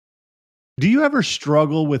Do you ever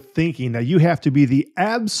struggle with thinking that you have to be the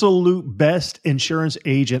absolute best insurance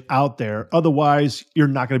agent out there? Otherwise, you're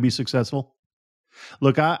not going to be successful?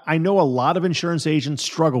 Look, I know a lot of insurance agents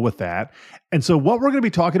struggle with that. And so what we're going to be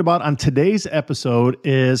talking about on today's episode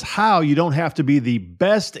is how you don't have to be the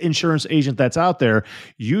best insurance agent that's out there.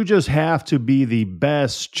 You just have to be the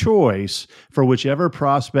best choice for whichever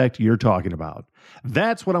prospect you're talking about.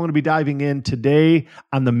 That's what I'm going to be diving in today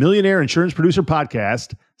on the Millionaire Insurance Producer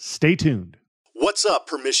Podcast. Stay tuned. What's up,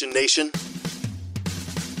 Permission Nation?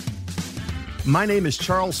 My name is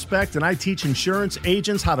Charles Specht, and I teach insurance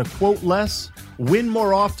agents how to quote less, win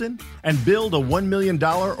more often, and build a $1 million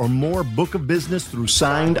or more book of business through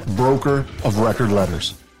signed broker of record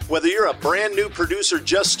letters. Whether you're a brand new producer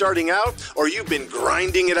just starting out or you've been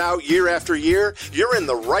grinding it out year after year, you're in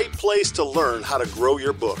the right place to learn how to grow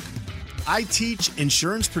your book. I teach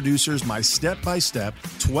insurance producers my step-by-step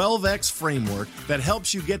 12X framework that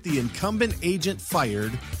helps you get the incumbent agent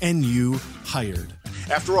fired and you hired.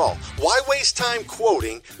 After all, why waste time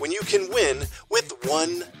quoting when you can win with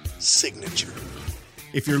one signature?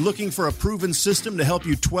 If you're looking for a proven system to help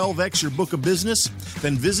you 12X your book of business,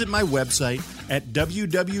 then visit my website at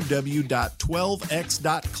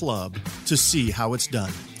www.12x.club to see how it's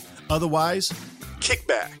done. Otherwise, kick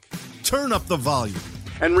back, turn up the volume,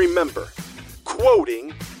 and remember,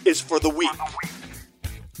 quoting is for the weak.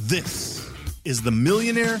 This is the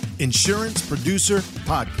Millionaire Insurance Producer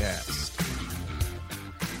Podcast.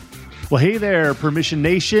 Well, hey there, Permission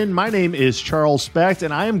Nation. My name is Charles Specht,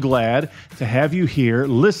 and I am glad to have you here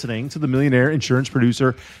listening to the Millionaire Insurance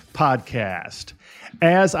Producer Podcast.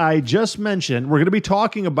 As I just mentioned, we're going to be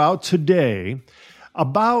talking about today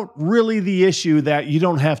about really the issue that you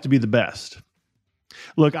don't have to be the best.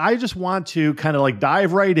 Look, I just want to kind of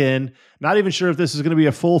dive right in. Not even sure if this is going to be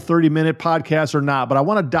a full 30-minute podcast or not, but I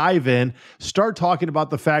want to dive in, start talking about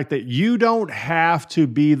the fact that you don't have to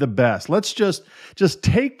be the best. Let's just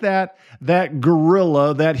take that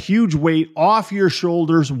gorilla, that huge weight off your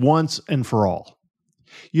shoulders once and for all.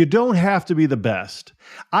 You don't have to be the best.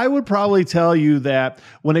 I would probably tell you that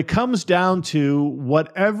when it comes down to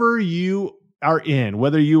whatever you are in,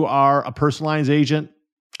 whether you are a personal lines agent,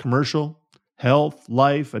 commercial, health,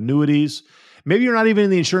 life, annuities. Maybe you're not even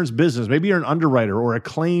in the insurance business. Maybe you're an underwriter or a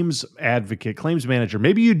claims advocate, claims manager.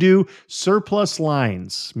 Maybe you do surplus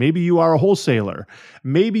lines. Maybe you are a wholesaler.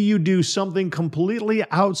 Maybe you do something completely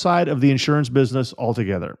outside of the insurance business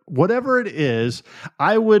altogether. Whatever it is,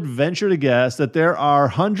 I would venture to guess that there are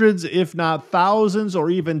hundreds, if not thousands,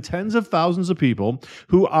 or even tens of thousands of people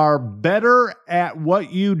who are better at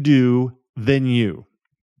what you do than you.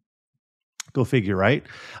 Go figure, right?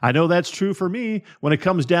 I know that's true for me. When it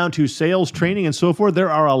comes down to sales, training, and so forth,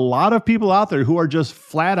 there are a lot of people out there who are just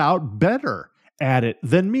flat out better at it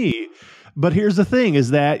than me. But here's the thing, is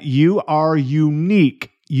that you are unique.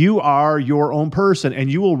 You are your own person, and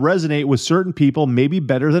you will resonate with certain people maybe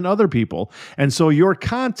better than other people. And so your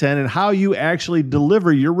content and how you actually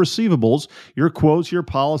deliver your receivables, your quotes, your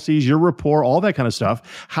policies, your rapport, all that kind of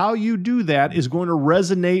stuff, how you do that is going to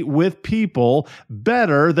resonate with people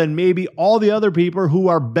better than maybe all the other people who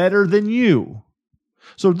are better than you.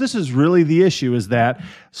 So this is really the issue, is that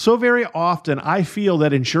so very often I feel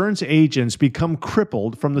that insurance agents become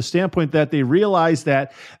crippled from the standpoint that they realize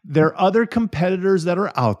that there are other competitors that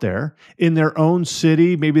are out there in their own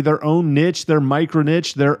city, maybe their own niche, their micro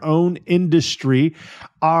niche, their own industry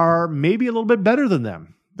are maybe a little bit better than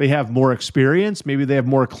them. They have more experience. Maybe they have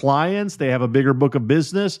more clients. They have a bigger book of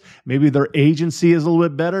business. Maybe their agency is a little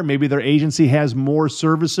bit better. Maybe their agency has more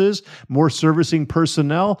services, more servicing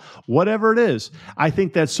personnel, whatever it is. I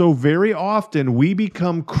think that so very often we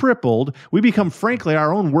become crippled. We become, frankly,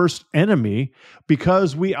 our own worst enemy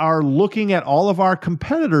because we are looking at all of our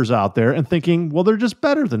competitors out there and thinking, well, they're just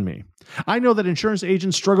better than me. I know that insurance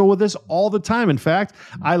agents struggle with this all the time. In fact,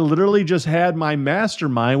 I literally just had my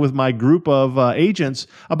mastermind with my group of agents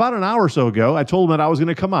about an hour or so ago. I told them that I was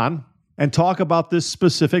going to come on and talk about this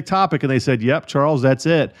specific topic. And they said, yep, Charles, that's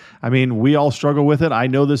it. I mean, we all struggle with it. I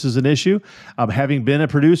know this is an issue. Having been a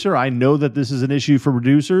producer, I know that this is an issue for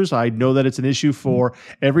producers. I know that it's an issue for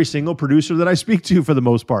every single producer that I speak to for the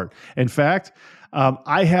most part. In fact,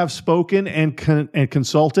 I have spoken and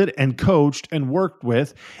consulted and coached and worked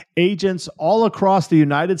with agents all across the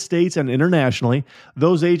United States and internationally,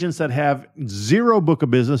 those agents that have zero book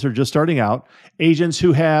of business or just starting out, agents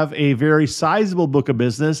who have a very sizable book of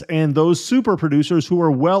business, and those super producers who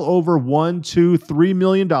are well over $1, $2, $3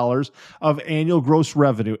 million of annual gross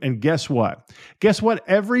revenue. And guess what? Guess what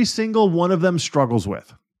every single one of them struggles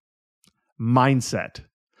with? Mindset.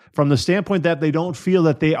 from the standpoint that they don't feel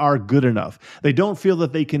that they are good enough. They don't feel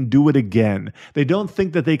that they can do it again. They don't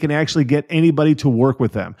think that they can actually get anybody to work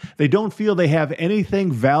with them. They don't feel they have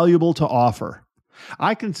anything valuable to offer.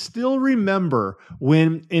 I can still remember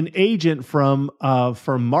when an agent from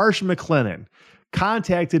Marsh McLennan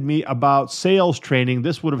contacted me about sales training.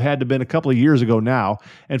 This would have had to have been a couple of years ago now.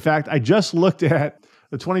 In fact, I just looked at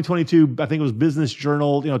the 2022, I think it was Business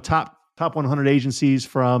Journal, top 100 agencies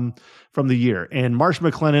from the year. And Marsh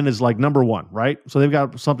McLennan is like number one, right? So they've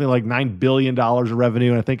got something like $9 billion of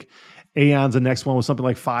revenue. And I think Aon's the next one was something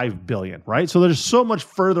like $5 billion, right? So they're so much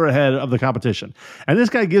further ahead of the competition. And this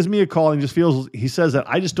guy gives me a call and he says that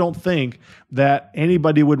I just don't think that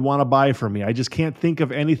anybody would want to buy from me. I just can't think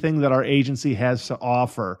of anything that our agency has to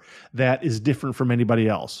offer that is different from anybody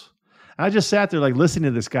else. And I just sat there like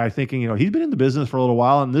listening to this guy thinking, he's been in the business for a little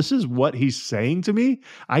while and this is what he's saying to me.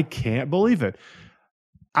 I can't believe it.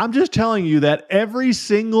 I'm just telling you that every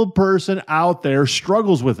single person out there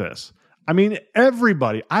struggles with this. I mean,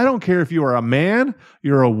 everybody. I don't care if you are a man,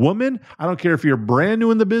 you're a woman. I don't care if you're brand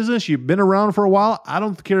new in the business, you've been around for a while. I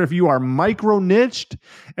don't care if you are micro-niched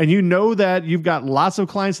and you know that you've got lots of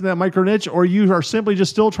clients in that micro-niche, or you are simply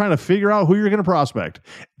just still trying to figure out who you're going to prospect.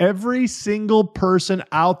 Every single person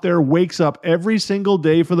out there wakes up every single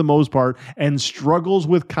day for the most part and struggles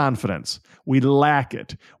with confidence. We lack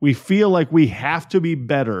it. We feel like we have to be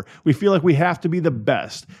better. We feel like we have to be the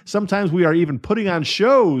best. Sometimes we are even putting on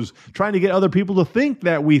shows trying to get other people to think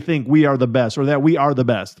we are the best or that we are the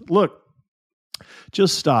best. Look,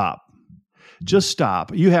 just stop. Just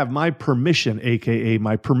stop. You have my permission, aka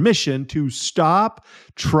my permission, to stop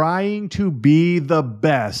trying to be the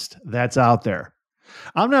best that's out there.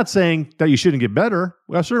 I'm not saying that you shouldn't get better.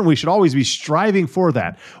 Well, certainly we should always be striving for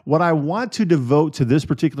that. What I want to devote to this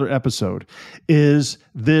particular episode is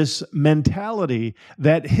this mentality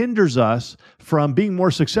that hinders us from being more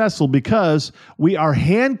successful because we are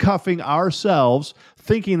handcuffing ourselves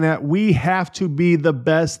thinking that we have to be the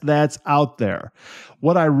best that's out there.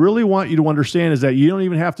 What I really want you to understand is that you don't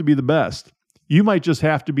even have to be the best. You might just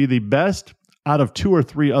have to be the best out of 2 or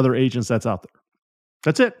 3 other agents that's out there.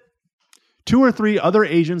 That's it. 2 or 3 other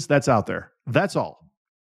agents that's out there. That's all.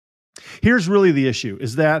 Here's really the issue,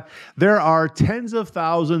 is that there are tens of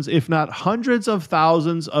thousands, if not hundreds of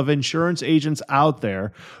thousands of insurance agents out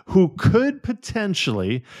there who could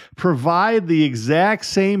potentially provide the exact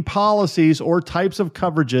same policies or types of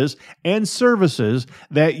coverages and services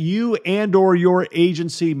that you and or your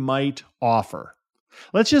agency might offer.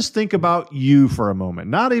 Let's just think about you for a moment.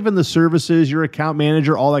 Not even the services, your account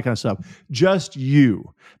manager, all that kind of stuff. Just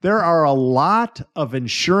you. There are a lot of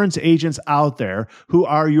insurance agents out there who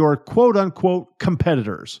are your quote-unquote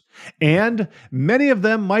competitors. And many of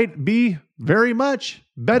them might be very much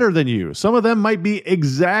better than you. Some of them might be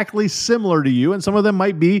exactly similar to you, and some of them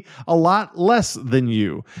might be a lot less than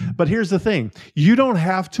you. But here's the thing. You don't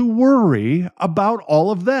have to worry about all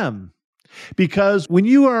of them. Because when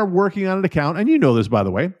you are working on an account, and you know this, by the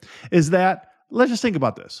way, is that, let's just think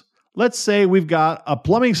about this. Let's say we've got a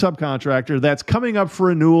plumbing subcontractor that's coming up for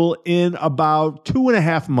renewal in about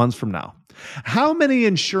 2.5 months from now. How many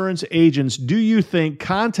insurance agents do you think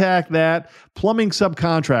contact that plumbing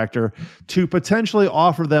subcontractor to potentially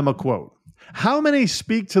offer them a quote? How many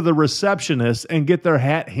speak to the receptionist and get their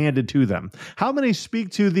hat handed to them? How many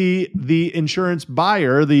speak to the insurance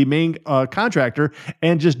buyer, the main contractor,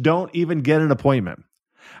 and just don't even get an appointment?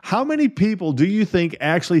 How many people do you think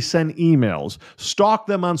actually send emails, stalk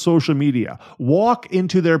them on social media, walk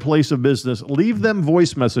into their place of business, leave them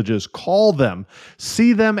voice messages, call them,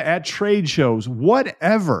 see them at trade shows,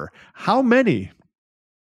 whatever? How many?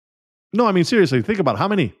 No, I mean, seriously, think about how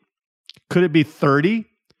many. Could it be 30?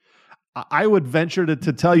 I would venture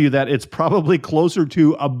to tell you that it's probably closer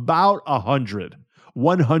to about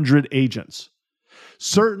 100 agents.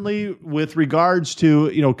 Certainly with regards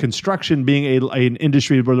to, construction being an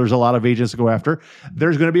industry where there's a lot of agents to go after,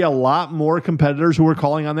 there's going to be a lot more competitors who are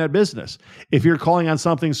calling on that business. If you're calling on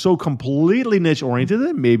something so completely niche oriented,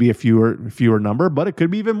 then maybe a fewer number, but it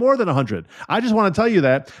could be even more than 100. I just want to tell you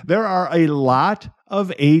that there are a lot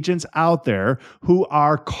of agents out there who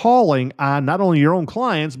are calling on not only your own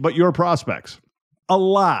clients, but your prospects. A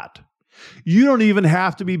lot. You don't even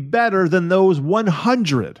have to be better than those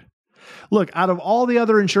 100. Look, out of all the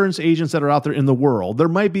other insurance agents that are out there in the world, there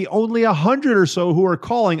might be only 100 or so who are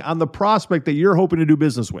calling on the prospect that you're hoping to do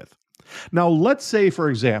business with. Now, let's say, for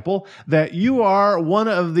example, that you are one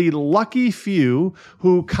of the lucky few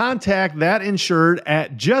who contact that insured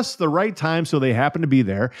at just the right time so they happen to be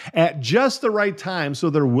there, at just the right time so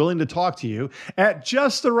they're willing to talk to you, at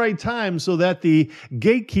just the right time so that the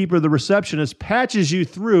gatekeeper, the receptionist, patches you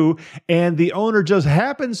through and the owner just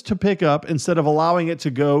happens to pick up instead of allowing it to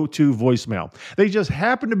go to voicemail. They just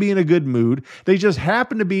happen to be in a good mood. They just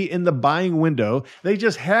happen to be in the buying window. They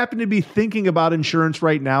just happen to be thinking about insurance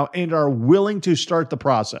right now and are willing to start the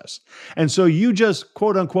process. And so you just,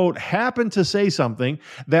 quote unquote, happen to say something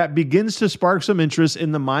that begins to spark some interest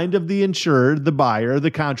in the mind of the insured, the buyer,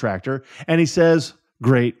 the contractor, and he says,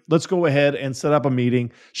 great, let's go ahead and set up a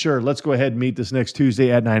meeting. Sure, let's go ahead and meet this next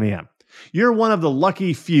Tuesday at 9 a.m. You're one of the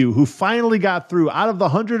lucky few who finally got through out of the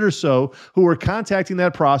 100 or so who were contacting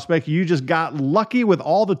that prospect. You just got lucky with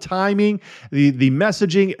all the timing, the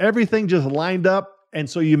messaging, everything just lined up. And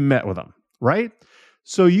so you met with them, right?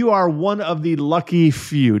 So you are one of the lucky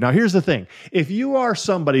few. Now, here's the thing. If you are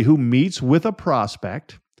somebody who meets with a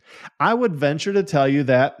prospect, I would venture to tell you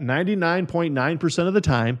that 99.9% of the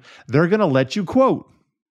time, they're going to let you quote.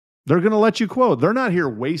 They're going to let you quote. They're not here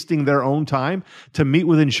wasting their own time to meet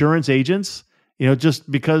with insurance agents,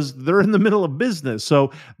 just because they're in the middle of business.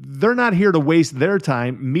 So they're not here to waste their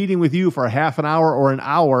time meeting with you for a half an hour or an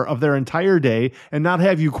hour of their entire day and not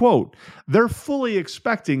have you quote. They're fully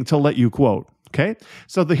expecting to let you quote. Okay.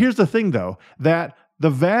 So here's the thing though, that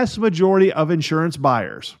the vast majority of insurance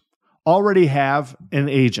buyers already have an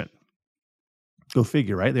agent. Go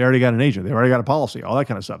figure, right? They already got an agent. They already got a policy, all that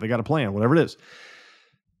kind of stuff. They got a plan, whatever it is.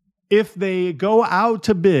 If they go out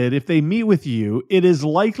to bid, if they meet with you, it is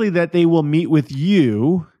likely that they will meet with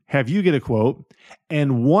you, have you get a quote,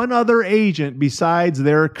 and one other agent besides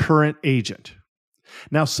their current agent.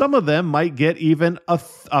 Now, some of them might get even a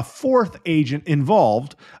fourth agent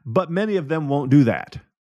involved, but many of them won't do that.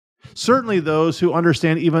 Certainly those who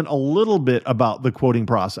understand even a little bit about the quoting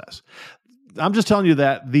process. I'm just telling you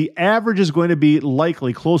that the average is going to be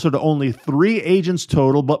likely closer to only 3 agents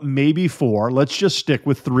total, but maybe 4. Let's just stick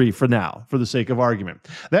with 3 for now, for the sake of argument.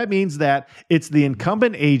 That means that it's the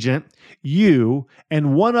incumbent agent, you,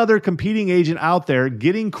 and one other competing agent out there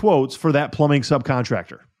getting quotes for that plumbing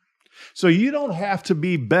subcontractor. So you don't have to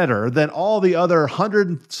be better than all the other 100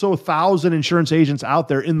 and so thousand insurance agents out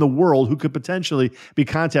there in the world who could potentially be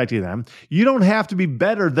contacting them. You don't have to be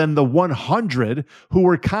better than the 100 who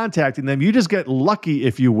were contacting them. You just get lucky,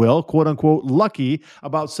 if you will, quote unquote, lucky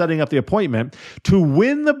about setting up the appointment. To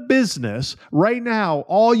win the business right now,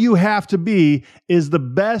 all you have to be is the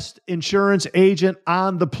best insurance agent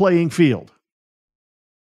on the playing field.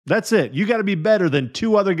 That's it. You got to be better than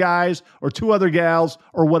 2 other guys or 2 other gals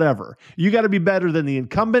or whatever. You got to be better than the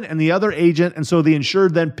incumbent and the other agent, and so the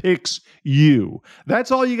insured then picks you. That's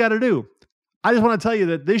all you got to do. I just want to tell you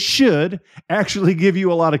that this should actually give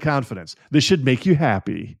you a lot of confidence. This should make you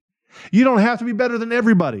happy. You don't have to be better than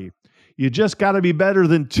everybody. You just got to be better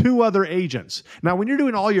than 2 other agents. Now, when you're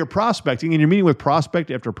doing all your prospecting and you're meeting with prospect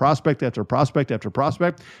after prospect after prospect after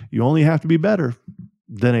prospect, you only have to be better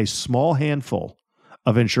than a small handful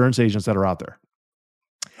of insurance agents that are out there.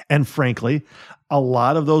 And frankly, a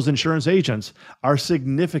lot of those insurance agents are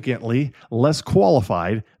significantly less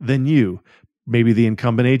qualified than you. Maybe the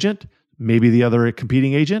incumbent agent, maybe the other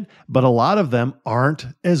competing agent, but a lot of them aren't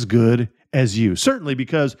as good as you. Certainly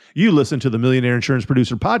because you listen to the Millionaire Insurance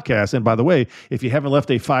Producer podcast. And by the way, if you haven't left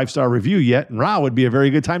a 5-star review yet, now would be a very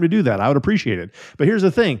good time to do that. I would appreciate it. But here's the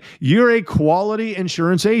thing. You're a quality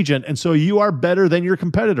insurance agent, and so you are better than your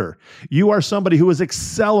competitor. You are somebody who is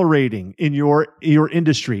accelerating in your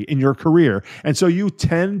industry, in your career. And so you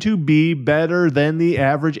tend to be better than the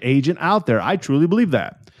average agent out there. I truly believe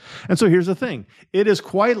that. And so here's the thing. It is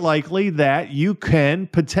quite likely that you can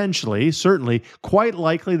potentially, certainly, quite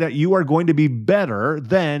likely that you are going to be better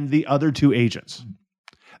than the other 2 agents.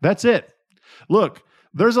 That's it. Look,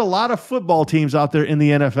 there's a lot of football teams out there in the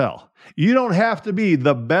NFL. You don't have to be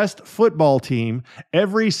the best football team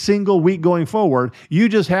every single week going forward. You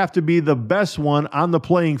just have to be the best one on the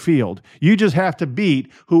playing field. You just have to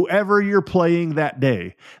beat whoever you're playing that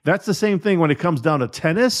day. That's the same thing when it comes down to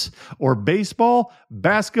tennis or baseball,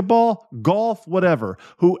 basketball, golf, whatever.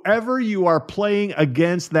 Whoever you are playing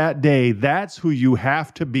against that day, that's who you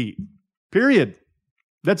have to beat. Period.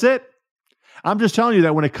 That's it. I'm just telling you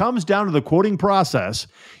that when it comes down to the quoting process,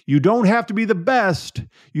 you don't have to be the best.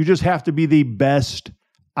 You just have to be the best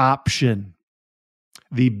option.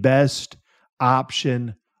 The best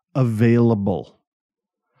option available.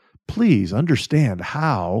 Please understand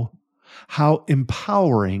how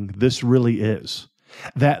empowering this really is.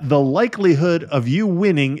 That the likelihood of you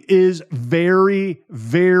winning is very,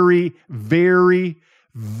 very, very,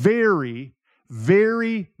 very,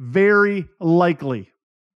 very, very likely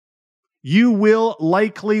you will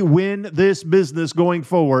likely win this business going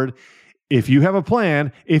forward. If you have a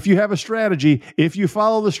plan, if you have a strategy, if you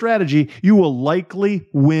follow the strategy, you will likely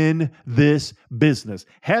win this business.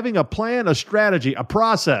 Having a plan, a strategy, a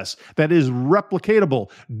process that is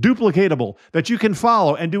replicatable, duplicatable, that you can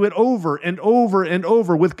follow and do it over and over and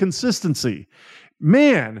over with consistency.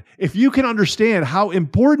 Man, if you can understand how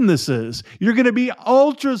important this is, you're going to be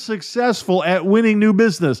ultra successful at winning new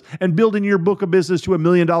business and building your book of business to $1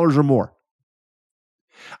 million or more.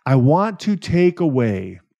 I want to take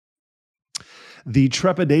away the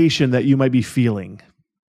trepidation that you might be feeling.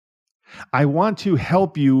 I want to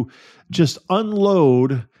help you just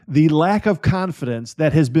unload the lack of confidence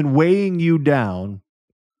that has been weighing you down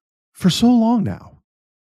for so long now.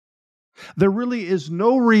 There really is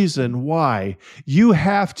no reason why you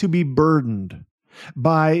have to be burdened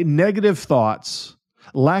by negative thoughts,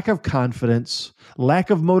 lack of confidence,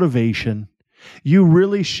 lack of motivation. You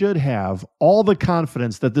really should have all the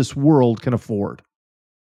confidence that this world can afford.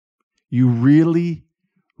 You really,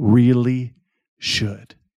 really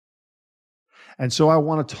should. And so I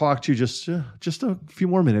want to talk to you just a few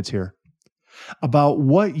more minutes here about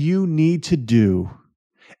what you need to do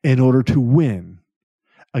in order to win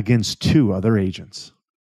against two other agents.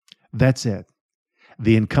 That's it.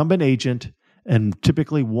 The incumbent agent and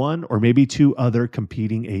typically one or maybe two other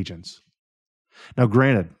competing agents. Now,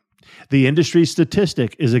 granted, the industry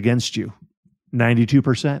statistic is against you,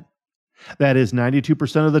 92%. That is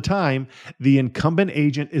 92% of the time, the incumbent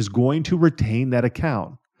agent is going to retain that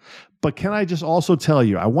account. But can I just also tell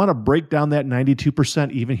you, I want to break down that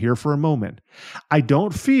 92% even here for a moment. I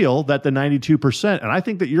don't feel that the 92%, and I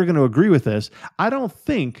think that you're going to agree with this, I don't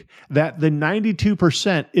think that the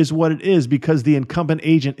 92% is what it is because the incumbent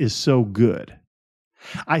agent is so good.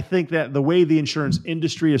 I think that the way the insurance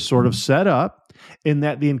industry is sort of set up, in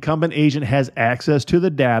that the incumbent agent has access to the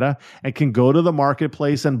data and can go to the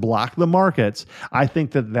marketplace and block the markets, I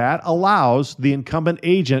think that that allows the incumbent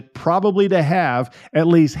agent probably to have at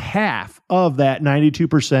least half of that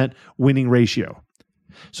 92% winning ratio.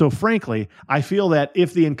 So frankly, I feel that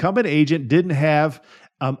if the incumbent agent didn't have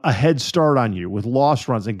a head start on you with loss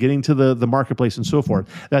runs and getting to the marketplace and so forth,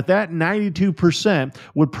 that 92%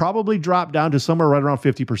 would probably drop down to somewhere right around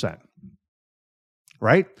 50%.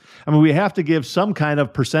 Right? I mean, we have to give some kind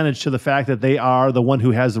of percentage to the fact that they are the one who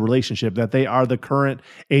has the relationship, that they are the current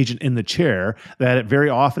agent in the chair, that very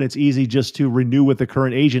often it's easy just to renew with the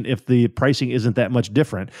current agent if the pricing isn't that much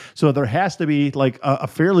different. So there has to be like a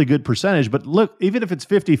fairly good percentage. But look, even if it's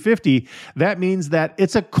 50-50, that means that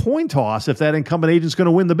it's a coin toss if that incumbent agent's going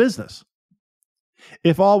to win the business,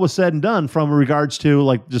 if all was said and done from regards to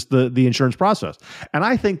like just the insurance process. And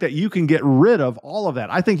I think that you can get rid of all of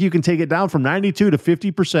that. I think you can take it down from 92 to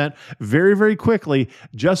 50% very, very quickly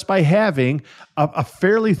just by having a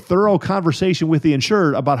fairly thorough conversation with the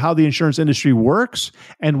insured about how the insurance industry works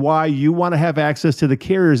and why you want to have access to the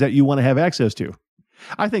carriers that you want to have access to.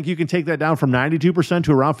 I think you can take that down from 92%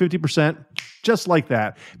 to around 50% just like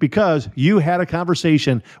that because you had a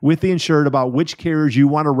conversation with the insured about which carriers you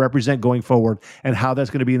want to represent going forward and how that's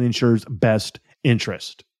going to be in the insured's best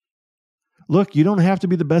interest. Look, you don't have to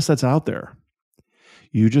be the best that's out there.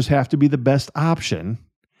 You just have to be the best option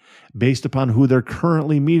based upon who they're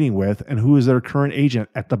currently meeting with and who is their current agent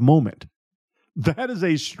at the moment. That is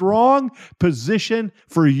a strong position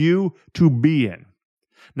for you to be in.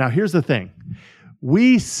 Now, here's the thing.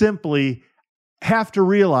 We simply have to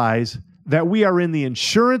realize that we are in the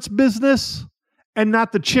insurance business and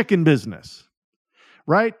not the chicken business,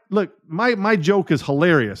 right? Look, my joke is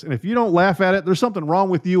hilarious. And if you don't laugh at it, there's something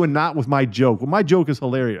wrong with you and not with my joke. Well, my joke is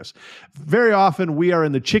hilarious. Very often we are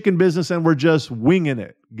in the chicken business and we're just winging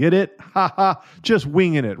it. Get it? Ha ha. Just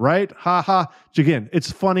winging it, right? Ha ha. Again,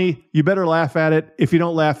 it's funny. You better laugh at it. If you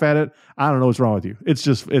don't laugh at it, I don't know what's wrong with you. It's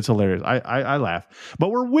hilarious. I laugh.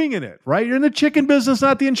 But we're winging it, right? You're in the chicken business,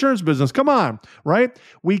 not the insurance business. Come on, right?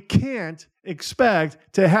 We can't expect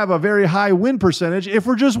to have a very high win percentage if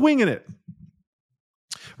we're just winging it.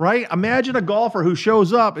 Right? Imagine a golfer who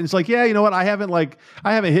shows up and it's like, yeah, you know what? I haven't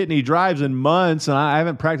hit any drives in months and I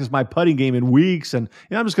haven't practiced my putting game in weeks. And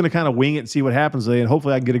I'm just going to kind of wing it and see what happens today. And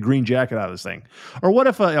hopefully I can get a green jacket out of this thing. Or what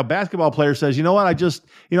if a basketball player says, you know what?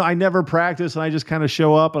 I never practice and I just kind of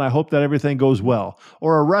show up and I hope that everything goes well.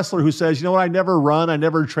 Or a wrestler who says, you know what? I never run, I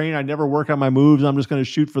never train, I never work on my moves. I'm just going to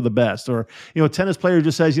shoot for the best. Or, a tennis player who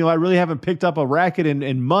just says, I really haven't picked up a racket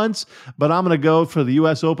in months, but I'm going to go for the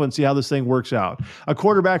U.S. Open and see how this thing works out. A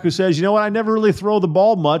quarterback who says, you know what, I never really throw the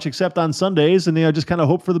ball much except on Sundays and just kind of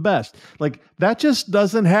hope for the best. Like that just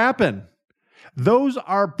doesn't happen. Those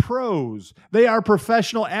are pros. They are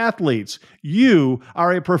professional athletes. You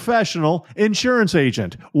are a professional insurance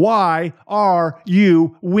agent. Why are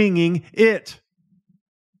you winging it?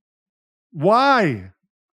 Why?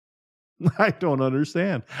 I don't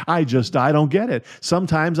understand. I don't get it.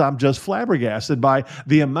 Sometimes I'm just flabbergasted by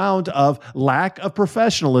the amount of lack of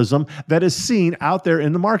professionalism that is seen out there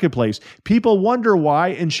in the marketplace. People wonder why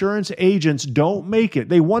insurance agents don't make it.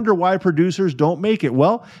 They wonder why producers don't make it.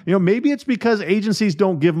 Well, maybe it's because agencies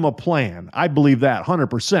don't give them a plan. I believe that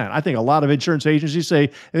 100%. I think a lot of insurance agencies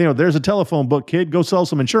say, there's a telephone book, kid, go sell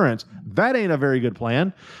some insurance. That ain't a very good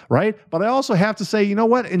plan, right? But I also have to say, you know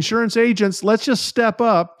what? Insurance agents, let's just step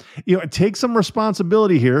up, take some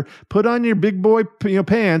responsibility here, put on your big boy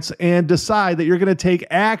pants and decide that you're going to take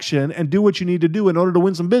action and do what you need to do in order to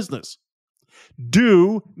win some business.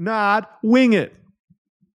 Do not wing it.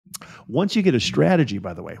 Once you get a strategy,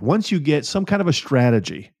 by the way, once you get some kind of a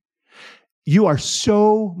strategy, you are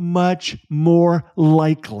so much more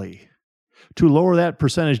likely to lower that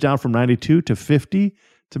percentage down from 92 to 50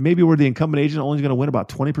 to maybe where the incumbent agent only is going to win about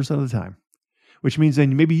 20% of the time. Which means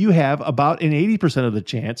then maybe you have about an 80% of the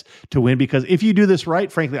chance to win, because if you do this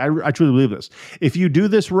right, frankly, I truly believe this. If you do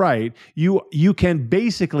this right, you can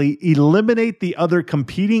basically eliminate the other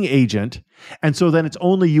competing agent, and so then it's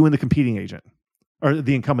only you and the competing agent, or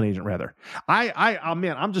the incumbent agent rather.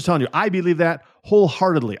 Man, I'm just telling you, I believe that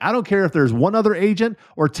wholeheartedly. I don't care if there's one other agent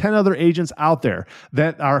or 10 other agents out there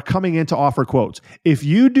that are coming in to offer quotes. If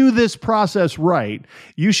you do this process right,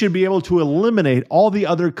 you should be able to eliminate all the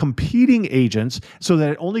other competing agents so that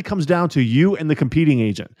it only comes down to you and the competing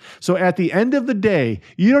agent. So at the end of the day,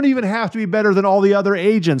 you don't even have to be better than all the other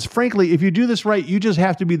agents. Frankly, if you do this right, you just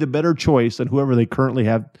have to be the better choice than whoever they currently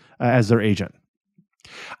have as their agent.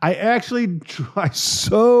 I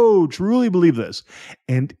so truly believe this.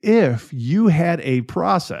 And if you had a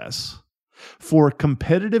process for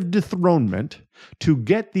competitive dethronement to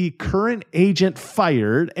get the current agent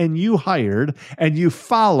fired and you hired, and you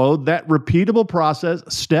followed that repeatable process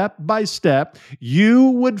step by step, you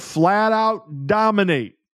would flat out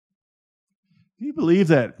dominate. Do you believe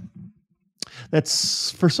that?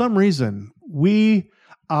 That's, for some reason, we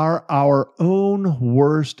are our own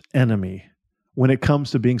worst enemy when it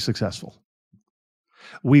comes to being successful.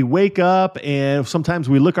 We wake up and sometimes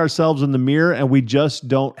we look ourselves in the mirror and we just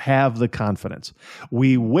don't have the confidence.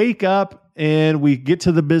 We wake up and we get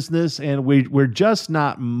to the business and we're just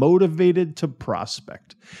not motivated to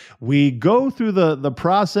prospect. We go through the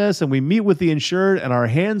process and we meet with the insured and our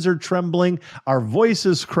hands are trembling, our voice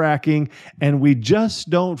is cracking, and we just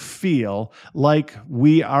don't feel like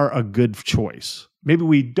we are a good choice. Maybe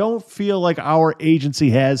we don't feel like our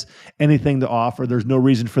agency has anything to offer. There's no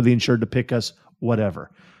reason for the insured to pick us,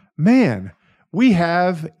 whatever. Man, we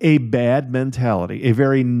have a bad mentality, a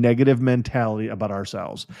very negative mentality about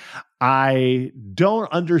ourselves. I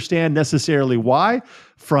don't understand necessarily why.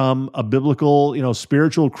 From a biblical,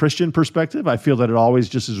 spiritual Christian perspective, I feel that it always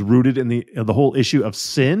just is rooted in the whole issue of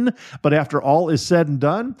sin. But after all is said and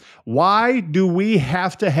done, why do we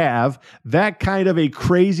have to have that kind of a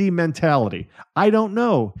crazy mentality? I don't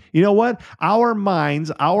know. You know what? Our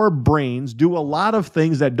minds, our brains do a lot of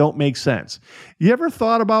things that don't make sense. You ever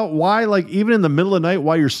thought about why, like even in the middle of the night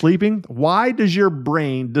while you're sleeping, why does your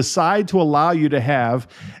brain decide to allow you to have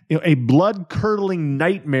a blood-curdling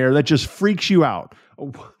nightmare that just freaks you out?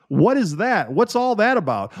 What is that? What's all that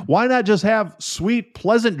about? Why not just have sweet,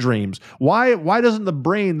 pleasant dreams? Why doesn't the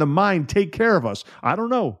brain, the mind take care of us? I don't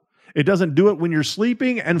know. It doesn't do it when you're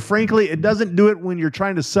sleeping, and frankly, it doesn't do it when you're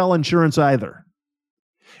trying to sell insurance either.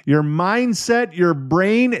 Your mindset, your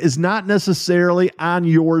brain is not necessarily on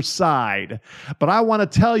your side. But I want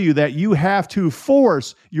to tell you that you have to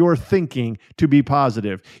force your thinking to be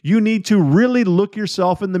positive. You need to really look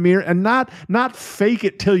yourself in the mirror and not fake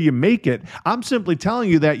it till you make it. I'm simply telling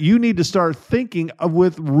you that you need to start thinking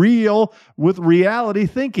with reality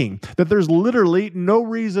thinking, that there's literally no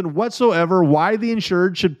reason whatsoever why the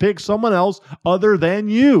insured should pick someone else other than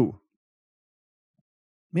you.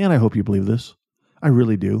 Man, I hope you believe this. I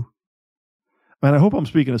really do. Man, I hope I'm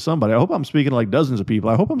speaking to somebody. I hope I'm speaking to like dozens of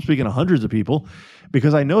people. I hope I'm speaking to hundreds of people,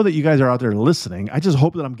 because I know that you guys are out there listening. I just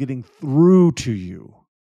hope that I'm getting through to you.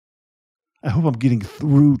 I hope I'm getting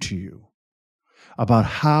through to you about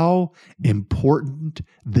how important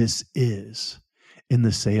this is in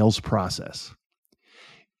the sales process.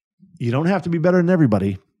 You don't have to be better than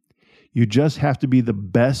everybody. You just have to be the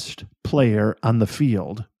best player on the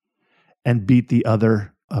field and beat the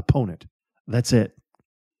other opponent. That's it.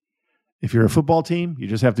 If you're a football team, you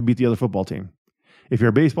just have to beat the other football team. If you're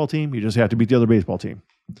a baseball team, you just have to beat the other baseball team.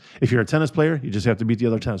 If you're a tennis player, you just have to beat the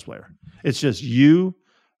other tennis player. It's just you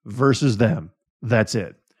versus them. That's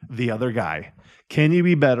it. The other guy. Can you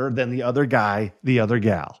be better than the other guy, the other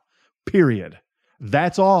gal? Period.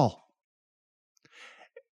 That's all.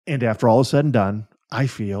 And after all is said and done, I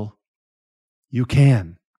feel you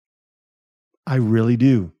can. I really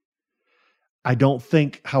do. I don't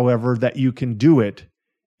think, however, that you can do it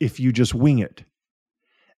if you just wing it.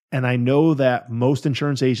 And I know that most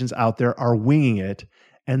insurance agents out there are winging it,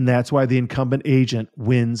 and that's why the incumbent agent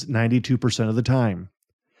wins 92% of the time.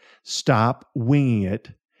 Stop winging it.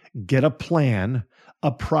 Get a plan,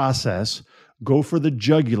 a process, go for the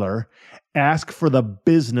jugular, ask for the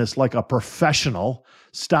business like a professional,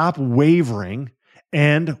 stop wavering,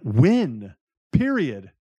 and win,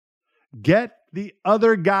 period. Get the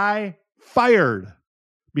other guy fired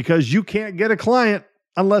because you can't get a client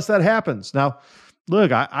unless that happens. Now,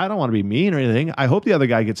 look, I don't want to be mean or anything. I hope the other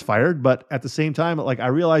guy gets fired, but at the same time, I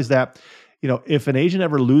realize that, if an agent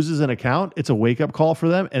ever loses an account, it's a wake-up call for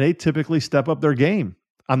them, and they typically step up their game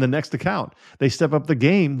on the next account. They step up the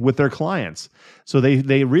game with their clients. So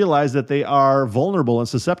they realize that they are vulnerable and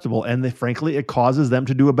susceptible, and frankly, it causes them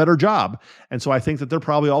to do a better job. And so I think that they're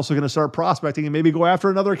probably also going to start prospecting and maybe go after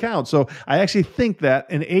another account. So I actually think that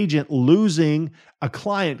an agent losing a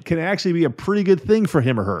client can actually be a pretty good thing for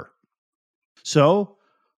him or her. So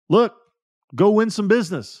look, go win some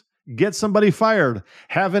business. Get somebody fired.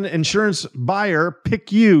 Have an insurance buyer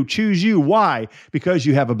pick you, choose you. Why? Because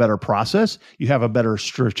you have a better process. You have a better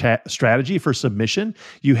strategy for submission.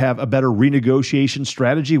 You have a better renegotiation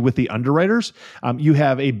strategy with the underwriters. You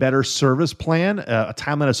have a better service plan, a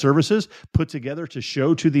timeline of services put together to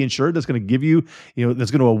show to the insured that's going to give you,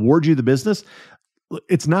 that's going to award you the business.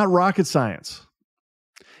 It's not rocket science.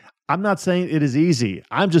 I'm not saying it is easy.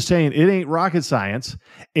 I'm just saying it ain't rocket science.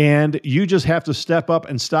 And you just have to step up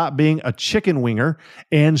and stop being a chicken winger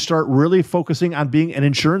and start really focusing on being an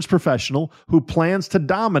insurance professional who plans to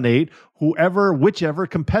dominate whichever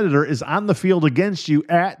competitor is on the field against you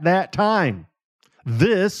at that time.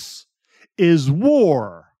 This is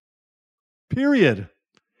war. Period.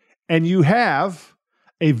 And you have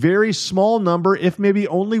a very small number, if maybe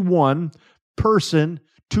only one person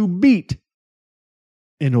to beat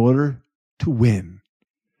in order to win.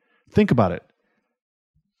 Think about it.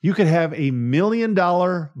 You could have $1 million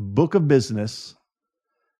book of business,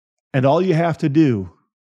 and all you have to do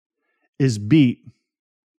is beat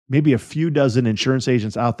maybe a few dozen insurance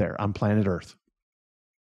agents out there on planet Earth.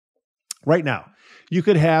 Right now, you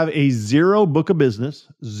could have a 0 book of business,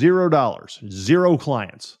 $0, 0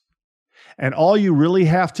 clients. And all you really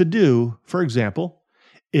have to do, for example,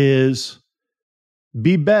 is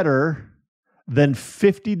be better than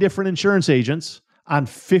 50 different insurance agents on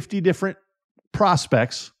 50 different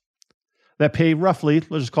prospects that pay roughly,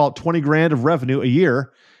 let's just call it 20 grand of revenue a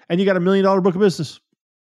year, and you got $1 million book of business.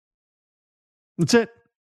 That's it.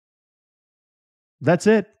 That's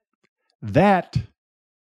it. That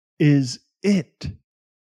is it.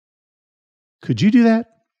 Could you do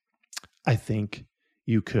that? I think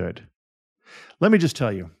you could. Let me just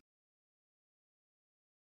tell you,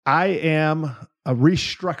 I am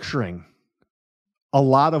restructuring a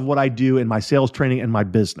lot of what I do in my sales training and my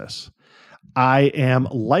business. I am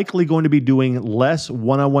likely going to be doing less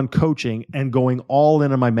one-on-one coaching and going all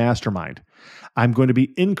in on my mastermind. I'm going to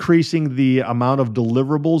be increasing the amount of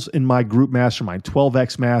deliverables in my group mastermind,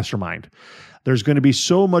 12X mastermind. There's going to be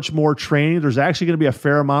so much more training. There's actually going to be a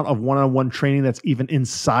fair amount of one-on-one training that's even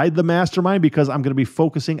inside the mastermind because I'm going to be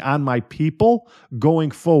focusing on my people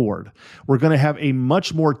going forward. We're going to have a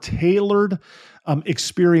much more tailored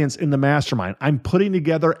experience in the mastermind. I'm putting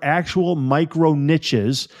together actual micro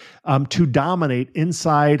niches to dominate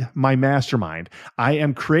inside my mastermind. I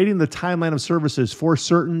am creating the timeline of services for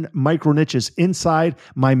certain micro niches inside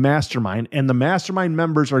my mastermind, and the mastermind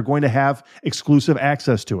members are going to have exclusive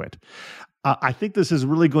access to it. I think this is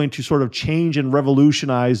really going to sort of change and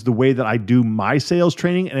revolutionize the way that I do my sales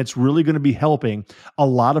training, and it's really going to be helping a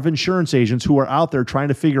lot of insurance agents who are out there trying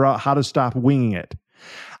to figure out how to stop winging it.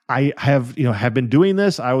 I have been doing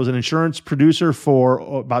this. I was an insurance producer for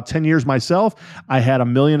about 10 years myself. I had $1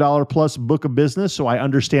 million plus book of business, so I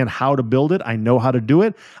understand how to build it. I know how to do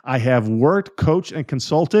it. I have worked, coached, and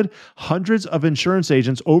consulted hundreds of insurance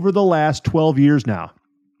agents over the last 12 years now.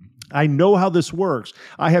 I know how this works.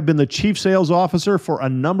 I have been the chief sales officer for a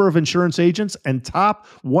number of insurance agents and top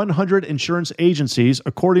 100 insurance agencies,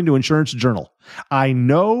 according to Insurance Journal. I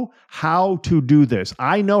know how to do this.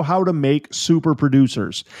 I know how to make super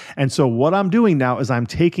producers. And so what I'm doing now is I'm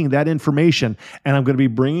taking that information and I'm going to be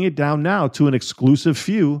bringing it down now to an exclusive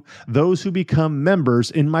few, those who become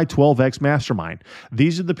members in my 12X mastermind.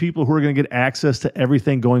 These are the people who are going to get access to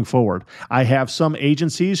everything going forward. I have some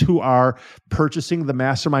agencies who are purchasing the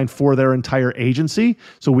mastermind for their entire agency.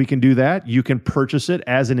 So we can do that. You can purchase it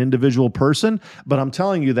as an individual person. But I'm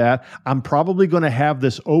telling you that I'm probably going to have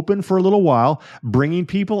this open for a little while, bringing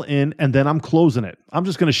people in, and then I'm closing it. I'm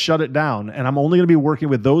just going to shut it down, and I'm only going to be working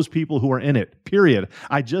with those people who are in it, period.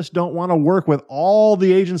 I just don't want to work with all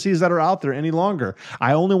the agencies that are out there any longer.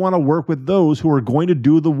 I only want to work with those who are going to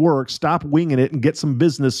do the work, stop winging it, and get some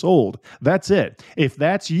business sold. That's it. If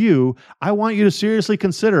that's you, I want you to seriously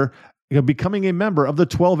consider becoming a member of the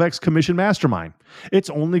 12X Commission Mastermind. It's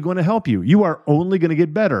only going to help you. You are only going to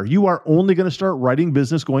get better. You are only going to start writing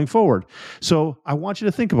business going forward. So I want you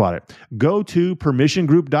to think about it. Go to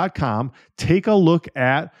permissiongroup.com, take a look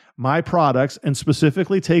at my products, and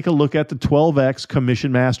specifically take a look at the 12X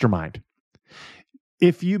Commission Mastermind.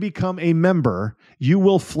 If you become a member, you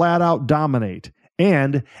will flat out dominate.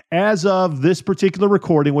 And as of this particular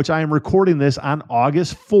recording, which I am recording this on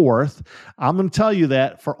August 4th, I'm going to tell you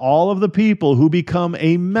that for all of the people who become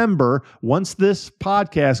a member, once this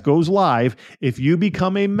podcast goes live, if you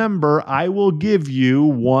become a member, I will give you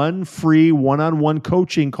one free one-on-one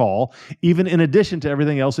coaching call, even in addition to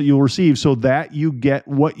everything else that you'll receive, so that you get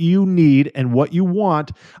what you need and what you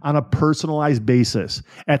want on a personalized basis.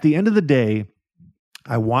 At the end of the day,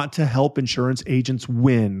 I want to help insurance agents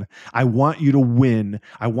win. I want you to win.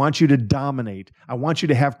 I want you to dominate. I want you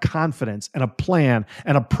to have confidence and a plan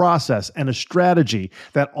and a process and a strategy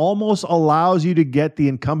that almost allows you to get the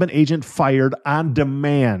incumbent agent fired on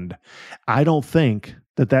demand. I don't think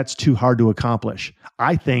that that's too hard to accomplish.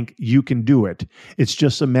 I think you can do it. It's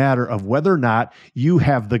just a matter of whether or not you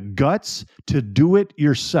have the guts to do it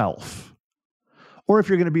yourself, or if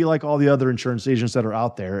you're going to be like all the other insurance agents that are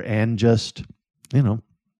out there and just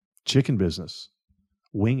chicken business,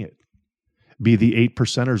 wing it, be the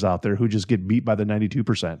 8%ers out there who just get beat by the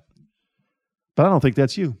 92%. But I don't think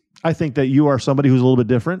that's you. I think that you are somebody who's a little bit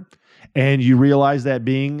different, and you realize that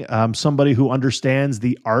being somebody who understands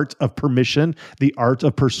the art of permission, the art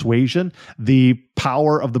of persuasion, the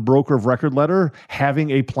power of the broker of record letter,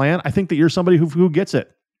 having a plan. I think that you're somebody who gets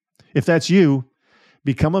it. If that's you,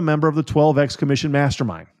 become a member of the 12X Commission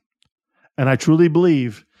Mastermind. And I truly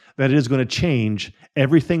believe that it is going to change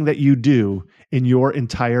everything that you do in your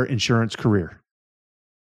entire insurance career.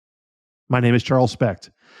 My name is Charles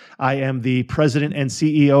Specht. I am the president and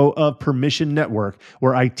CEO of Permission Network,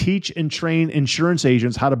 where I teach and train insurance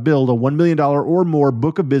agents how to build a $1 million or more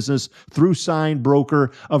book of business through signed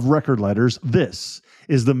broker of record letters. This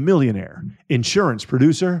is the Millionaire Insurance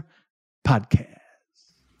Producer Podcast.